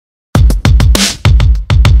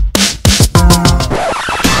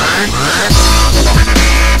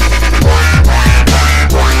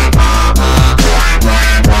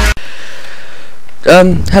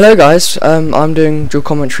Hello guys. I'm doing dual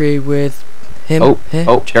commentary with him. Here.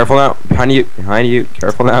 Oh, careful now! Behind you!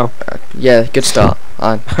 Careful now! Yeah, good start.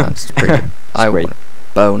 That's pretty good. I great. want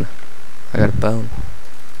a bone. I got a bone.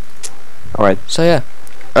 All right. So yeah,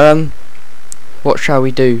 what shall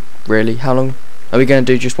we do? Really? How long are we going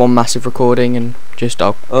to do? Just one massive recording and just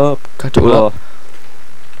I'll cut it all up.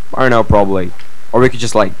 I don't know, probably, or we could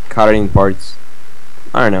just like cut it in parts.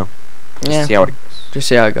 I don't know. Yeah. See how it goes. Just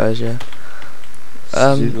see how it goes. Yeah.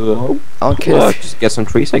 I'll kill. Just get some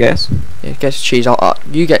trees, I guess. Yeah, get some cheese.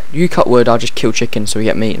 You cut wood. I'll just kill chickens so we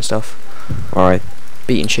get meat and stuff. All right.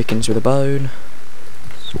 Beating chickens with a bone.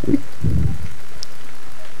 Sweet.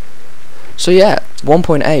 So yeah,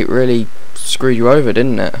 1.8 really screwed you over,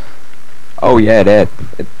 didn't it? Oh yeah, it did.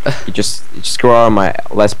 It just screwed out my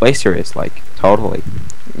Let's Play series, like totally.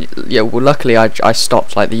 Yeah, well luckily I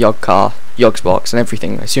stopped like the Yogs box and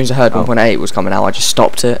everything. As soon as I heard 1.8 was coming out, I just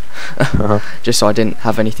stopped it. Just so I didn't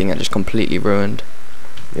have anything that just completely ruined.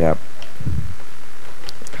 Yeah.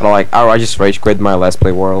 But like, I just rage quit my Let's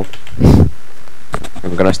Play world.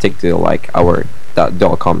 I'm gonna stick to like our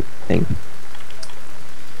 .com thing.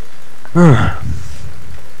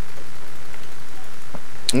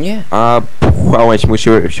 Yeah. How much moose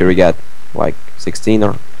should we get? Like 16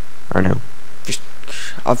 or I don't know.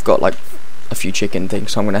 I've got like a few chicken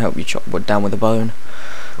things, so I'm gonna help you chop wood down with a bone.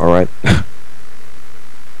 All right.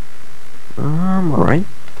 All right.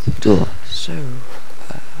 Cool. So.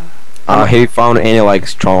 Have you found any like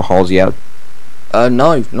strongholds yet?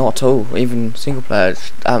 No, not at all. Even single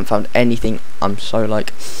players, I haven't found anything. I'm so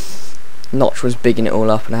like. Notch was bigging it all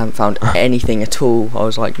up, and I haven't found anything at all. I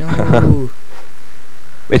was like, no.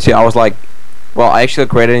 Wait, see, I was like, well, I actually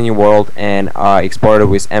created a new world and I exported it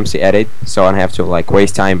with MC Edit, so I don't have to like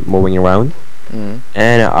waste time moving around.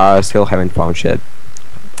 And I still haven't found shit.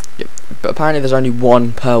 Yep. But apparently there's only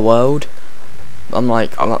one per world. I'm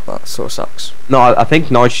like, that sort of sucks. No, I think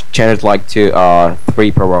Notch changed like to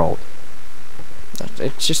 3 per world.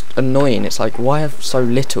 It's just annoying. It's like, why have so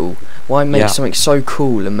little? Why make something so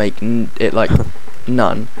cool and make it like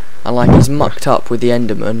none? And like he's mucked up with the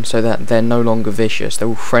Enderman so that they're no longer vicious. They're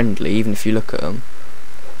all friendly, even if you look at them.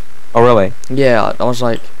 Oh really? Yeah, I was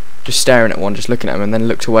like just staring at one, just looking at him, and then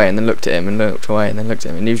looked away, and then looked at him, and looked away, and then looked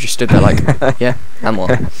at him, and he was just stood there like, yeah, and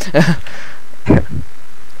what? I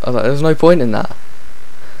was like, there's no point in that.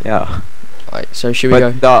 Yeah. Right, so should we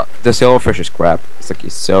go? The silverfish is crap. It's like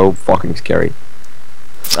it's so fucking scary.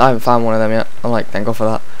 I haven't found one of them yet. I'm like, thank God for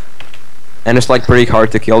that. And it's like pretty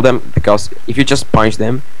hard to kill them because if you just punch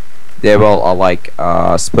them, they will like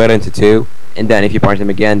split into 2, and then if you punch them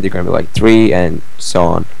again, they're gonna be like 3, and so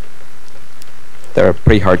on. They're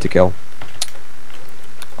pretty hard to kill.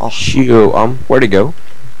 Oh shoo! Where'd it go?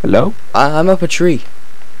 Hello? I'm up a tree.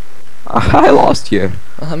 I lost you.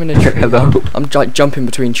 I'm in a tree. Hello? I'm like jumping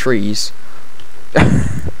between trees.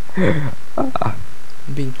 Where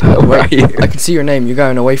are you? I can see your name. You're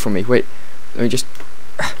going away from me. Wait, let me just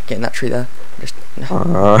get in that tree there. Just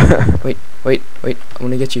wait. I'm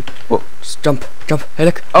gonna get you. Whoa. Just jump. Hey,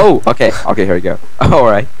 look. Oh, okay. Here we go. All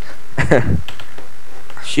right.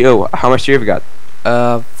 Shoo! How much do you got?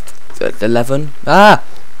 11.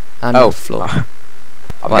 And the floor.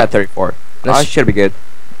 I've got 34. Should be good.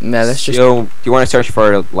 Yeah, let's just. Do you want to search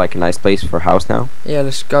for like a nice place for a house now? Yeah,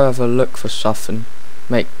 let's go have a look for stuff and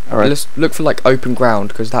make. Alright. Let's look for like open ground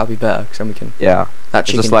because that'll be better. Because then we can. Yeah. That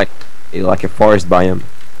chicken. It's just like a forest biome.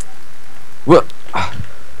 Whoa.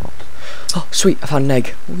 Oh, sweet! I found an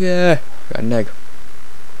egg. Yeah, got an egg.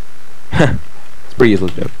 It's pretty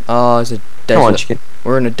easily though. Oh, it's a desert. Come on, chicken.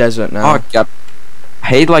 We're in a desert now. Oh god. I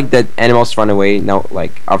hate like that animals run away now.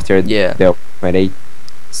 Like after they're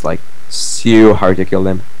it's like so hard to kill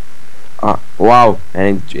them. Wow,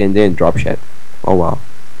 and then drop shit. Oh wow.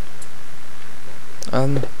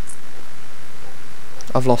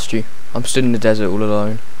 I've lost you. I'm stood in the desert all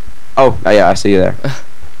alone. Oh yeah, I see you there.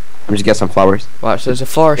 I'm just get some flowers. Right, so there's a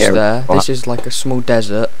forest there. This is like a small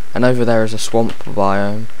desert, and over there is a swamp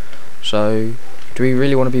biome. So, do we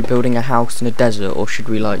really want to be building a house in a desert, or should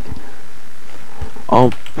we like?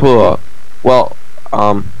 Well,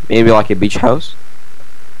 maybe like a beach house.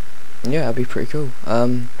 Yeah, that'd be pretty cool.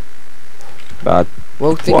 But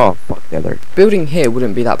building here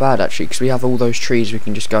wouldn't be that bad actually, because we have all those trees we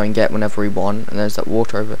can just go and get whenever we want, and there's that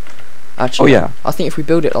water over. Actually, oh yeah. I think if we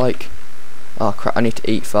build it like, oh crap, I need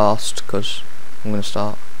to eat fast because I'm gonna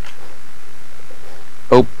start.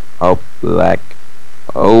 Oh, black.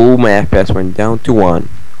 Oh, my FPS went down to 1.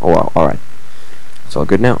 Oh wow, alright. It's all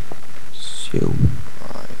good now. So,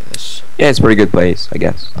 yeah, it's a pretty good place, I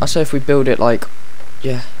guess. I say if we build it like,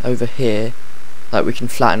 yeah, over here, like we can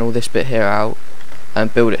flatten all this bit here out,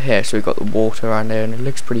 and build it here. So we've got the water around here, and it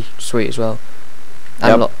looks pretty sweet as well.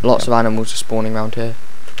 And lots of animals are spawning around here.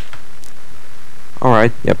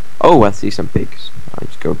 Alright, yep. Oh, I see some pigs. I'll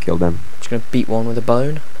just go kill them. Just gonna beat one with a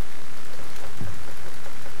bone.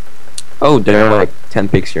 Oh, there are like 10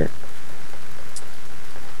 pigs here.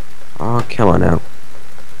 Oh, come on now.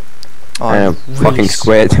 Oh, fucking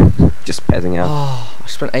squid. Just passing out. Oh, I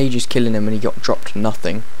spent ages killing him and he got dropped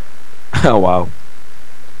nothing. Oh, wow.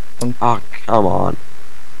 Oh, come on.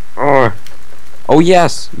 Oh,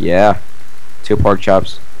 yes. Yeah. 2 pork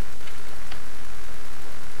chops.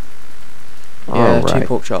 Yeah, 2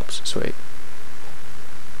 pork chops. Sweet.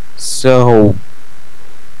 So,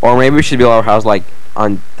 or maybe we should build our house like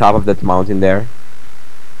on top of that mountain there.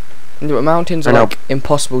 The mountains are like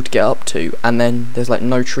impossible to get up to, and then there's like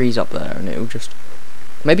no trees up there, and it'll just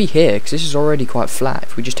maybe here, because this is already quite flat.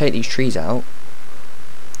 If we just take these trees out,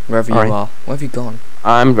 wherever you are, where have you gone?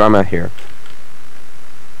 I'm out here.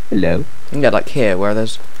 Hello. Yeah, like here, where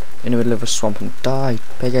there's in the middle of a swamp and die,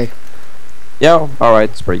 piggy. Yeah, alright,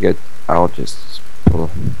 it's pretty good. I'll just pull.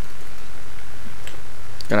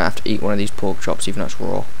 Gonna have to eat one of these pork chops, even though it's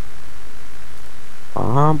raw.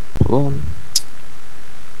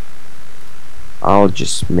 I'll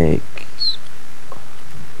just make.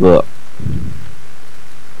 Look.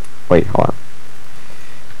 Wait, hold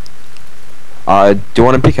on. Do you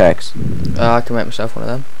want a pickaxe? I can make myself one of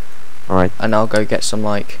them. Alright. And I'll go get some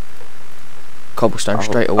like cobblestone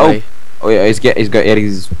straight away. Oh yeah, it's getting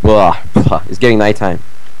nighttime.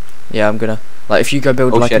 Yeah, I'm gonna if you go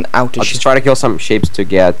build like an outer. I'll just try to kill some shapes to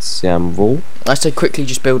get some wool. I say quickly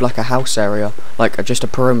just build like a house area, like just a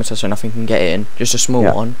perimeter so nothing can get in, just a small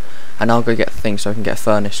one, and I'll go get things so I can get a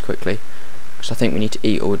furnace quickly, because I think we need to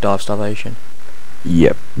eat or we'll die of starvation.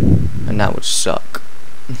 Yep. And that would suck.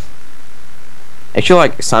 Actually,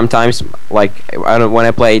 like sometimes, like when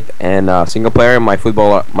I played in single player, my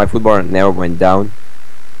football never went down,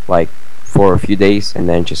 like for a few days, and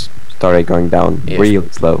then just started going down real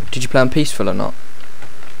slow. Did you play on peaceful or not?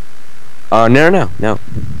 No,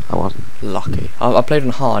 I wasn't. Lucky. I played on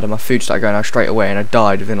hard and my food started going out straight away and I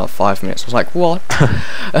died within like 5 minutes. I was like, what?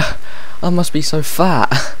 I must be so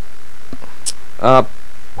fat. How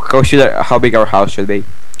big our house should be?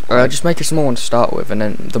 Just make a small one to start with, and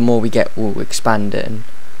then the more we get, we'll expand it. And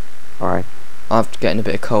alright. I have to get in a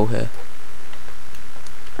bit of coal here.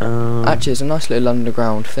 Actually, there's a nice little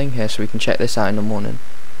underground thing here, so we can check this out in the morning.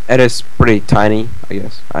 It is pretty tiny, I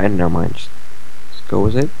guess. I don't know, mind. Just go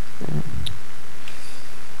with it.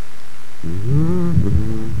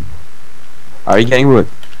 Are you getting wood?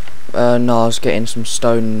 No, I was getting some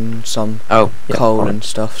stone and some coal and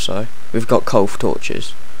stuff, so we've got coal for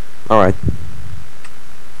torches. Alright.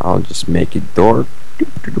 I'll just make a door.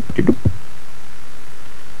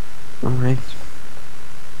 Alright.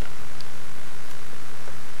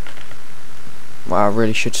 Well, I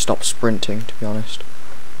really should stop sprinting, to be honest.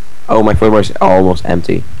 Oh, my footbar is almost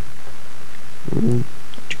empty.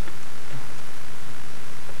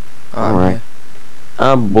 Alright.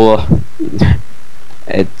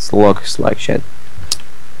 It looks like shit.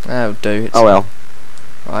 That'll do. Oh well.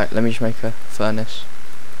 Right, let me just make a furnace.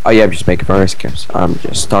 Oh yeah, just make a furnace because I'm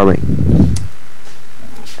just starving.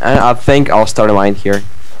 And I think I'll start a mine here.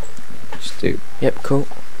 Just do. Yep, cool.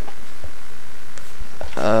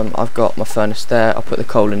 I've got my furnace there. I'll put the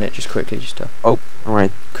coal in it just quickly, just to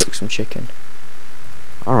alright. Cook some chicken.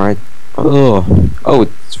 Alright. Oh,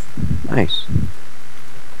 it's nice.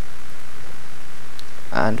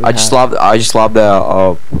 And I just love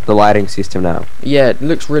the lighting system now. Yeah, it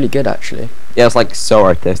looks really good actually. Yeah, it's like so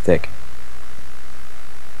artistic.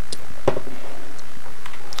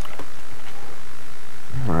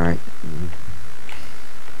 Alright.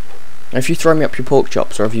 If you throw me up your pork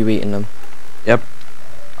chops, or have you eaten them? Yep.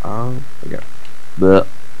 There we go. Blech.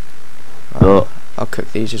 I'll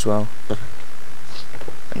cook these as well.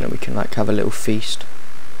 And then we can like have a little feast.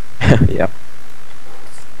 Yep.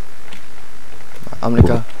 I'm gonna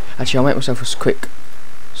go. Actually, I'll make myself a quick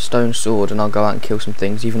stone sword, and I'll go out and kill some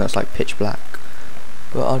things, even though it's like pitch black.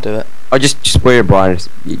 But I'll do it. Oh, just put your brightness.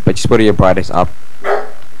 But just put your brightness up.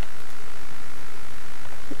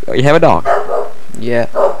 Oh, you have a dog. Yeah.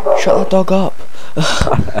 Shut that dog up.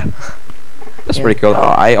 That's pretty cool. Oh,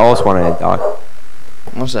 I always wanted a dog.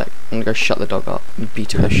 1 sec. I'm gonna go shut the dog up and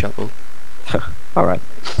beat it with a shovel. Alright.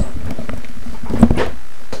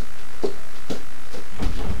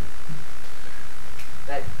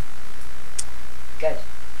 Guys,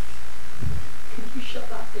 can you shut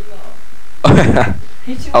that thing up?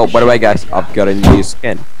 Oh, by the way, guys, I've got a new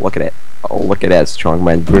skin. Look at it. Oh, look at that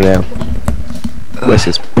strongman Bruno. Where's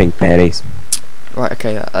his pink panties? Right,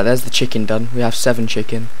 okay, there's the chicken done. We have 7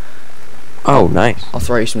 chicken. Oh, nice. I'll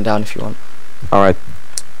throw you some down if you want. All right.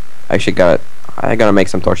 I gotta make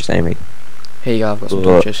some torches anyway. Here you go. I've got some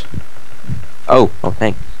torches. Oh,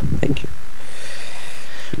 thank you.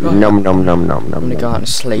 Right. Nom nom nom nom nom. I'm gonna go out and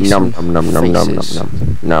slay nom some nom nom nom nom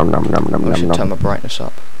faces. nom nom nom nom I should nom turn my nom. brightness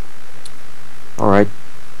up. All right.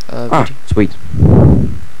 Sweet.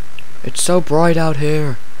 It's so bright out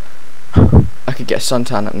here. I could get a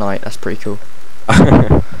suntan at night. That's pretty cool.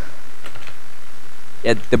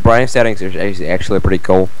 Yeah, the brightness settings are actually pretty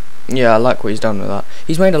cool. Yeah, I like what he's done with that.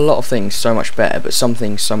 He's made a lot of things so much better, but some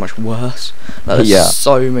things so much worse. Like, there's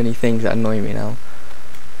so many things that annoy me now.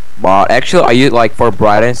 But actually, I use like for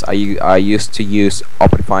brightness, I used to use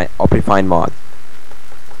Optifine mod.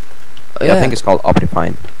 Yeah, I think it's called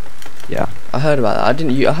Optifine. Yeah. I heard about that.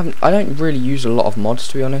 I don't really use a lot of mods,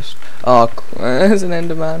 to be honest. Oh, there's an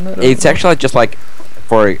Enderman. It's actually just like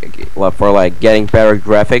for like getting better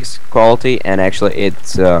graphics quality, and actually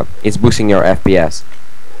it's boosting your FPS.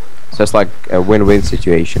 So it's like a win-win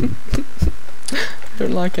situation. I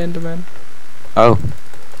don't like Enderman. Oh.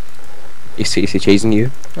 Is he chasing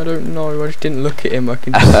you? I don't know. I just didn't look at him. I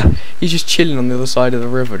can just, he's just chilling on the other side of the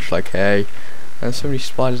river, just like, hey. There's so many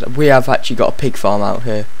spiders. We have actually got a pig farm out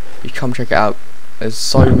here. You come check it out. There's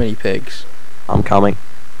so many pigs. I'm coming.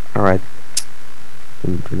 All right.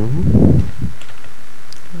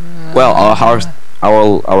 Well,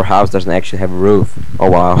 our house doesn't actually have a roof. Oh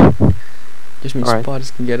wow. Just means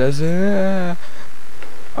spiders can get us.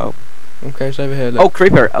 Oh. Okay, it's over here. Look. Oh,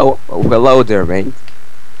 creeper. Oh, hello there, mate.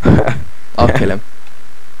 I'll kill him.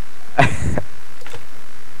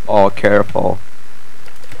 Oh, careful.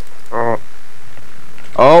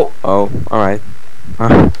 Oh, alright.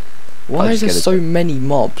 Why is there so many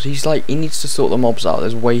mobs? He needs to sort the mobs out.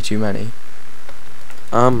 There's way too many.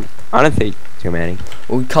 I don't think too many.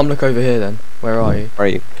 Well, come look over here then. Where are you? Where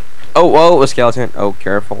are you? Oh, whoa, a skeleton. Oh,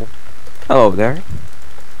 careful. Hello there.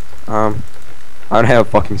 I don't have a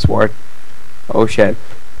fucking sword. Oh shit.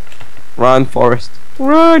 Run, Forest.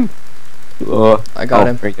 Run! I got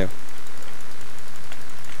him. There you go.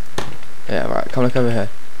 Yeah, right. Come look over here.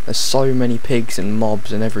 There's so many pigs and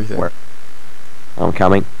mobs and everything. Where? I'm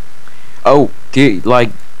coming. Oh, dude,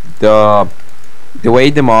 like the way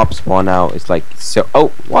the mobs spawn now is like so.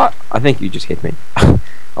 Oh, what? I think you just hit me. Oh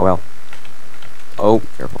well. Oh,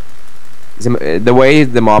 careful. The way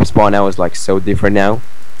the mobs spawn now is like so different now.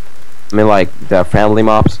 I mean, like the friendly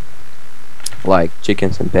mobs, like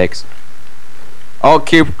chickens and pigs. Oh,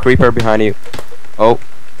 creeper behind you. Oh.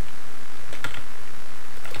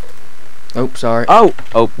 Oh, sorry. Oh,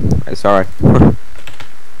 sorry.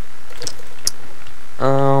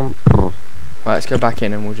 Right, let's go back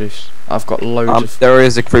in and we'll just. I've got loads of. There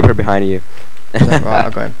is a creeper behind you. Right,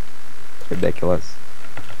 I'll go in. Ridiculous.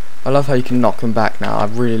 I love how you can knock them back now. I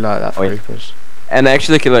really like that for creepers. And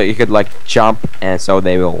actually, you could like jump, and so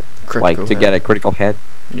they will get a critical hit.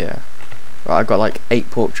 Yeah. Right, I've got like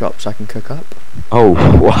 8 pork chops I can cook up. Oh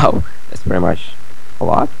wow, that's pretty much a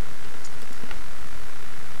lot.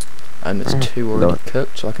 And there's 2 already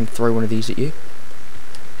cooked, so I can throw one of these at you.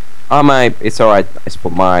 It's alright.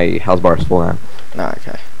 My health bar is full now. No,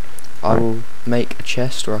 okay. I will make a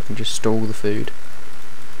chest, or I can just store all the food.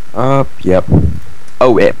 Yep.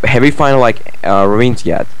 Oh, have you found like ravines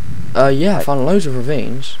yet? Yeah, I found loads of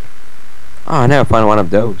ravines. Oh, I never found one of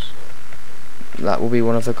those. That will be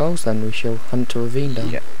one of the goals then. We shall hunt a ravine down.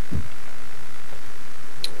 Yeah.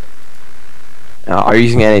 Are you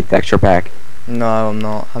using any texture pack? No, I'm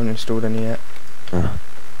not. Haven't installed any yet.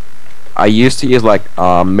 I used to use like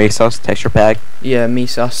Mesa's texture pack. Yeah,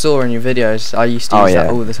 Mesa. I saw in your videos. I used to use that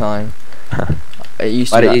all the time.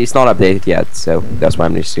 But it's not updated yet, so that's why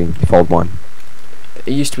I'm just using the default one.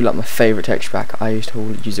 It used to be like my favourite texture pack. I used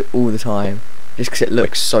to use it all the time, just because it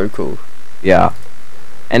looks so cool. Yeah,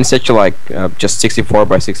 and it's actually like just 64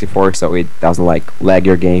 by 64, so it doesn't like lag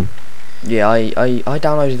your game. Yeah, I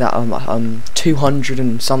downloaded that on 200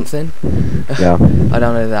 and something. Yeah. I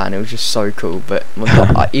downloaded that and it was just so cool, but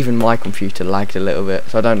even my computer lagged a little bit,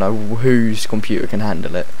 so I don't know whose computer can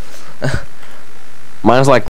handle it. Mine's like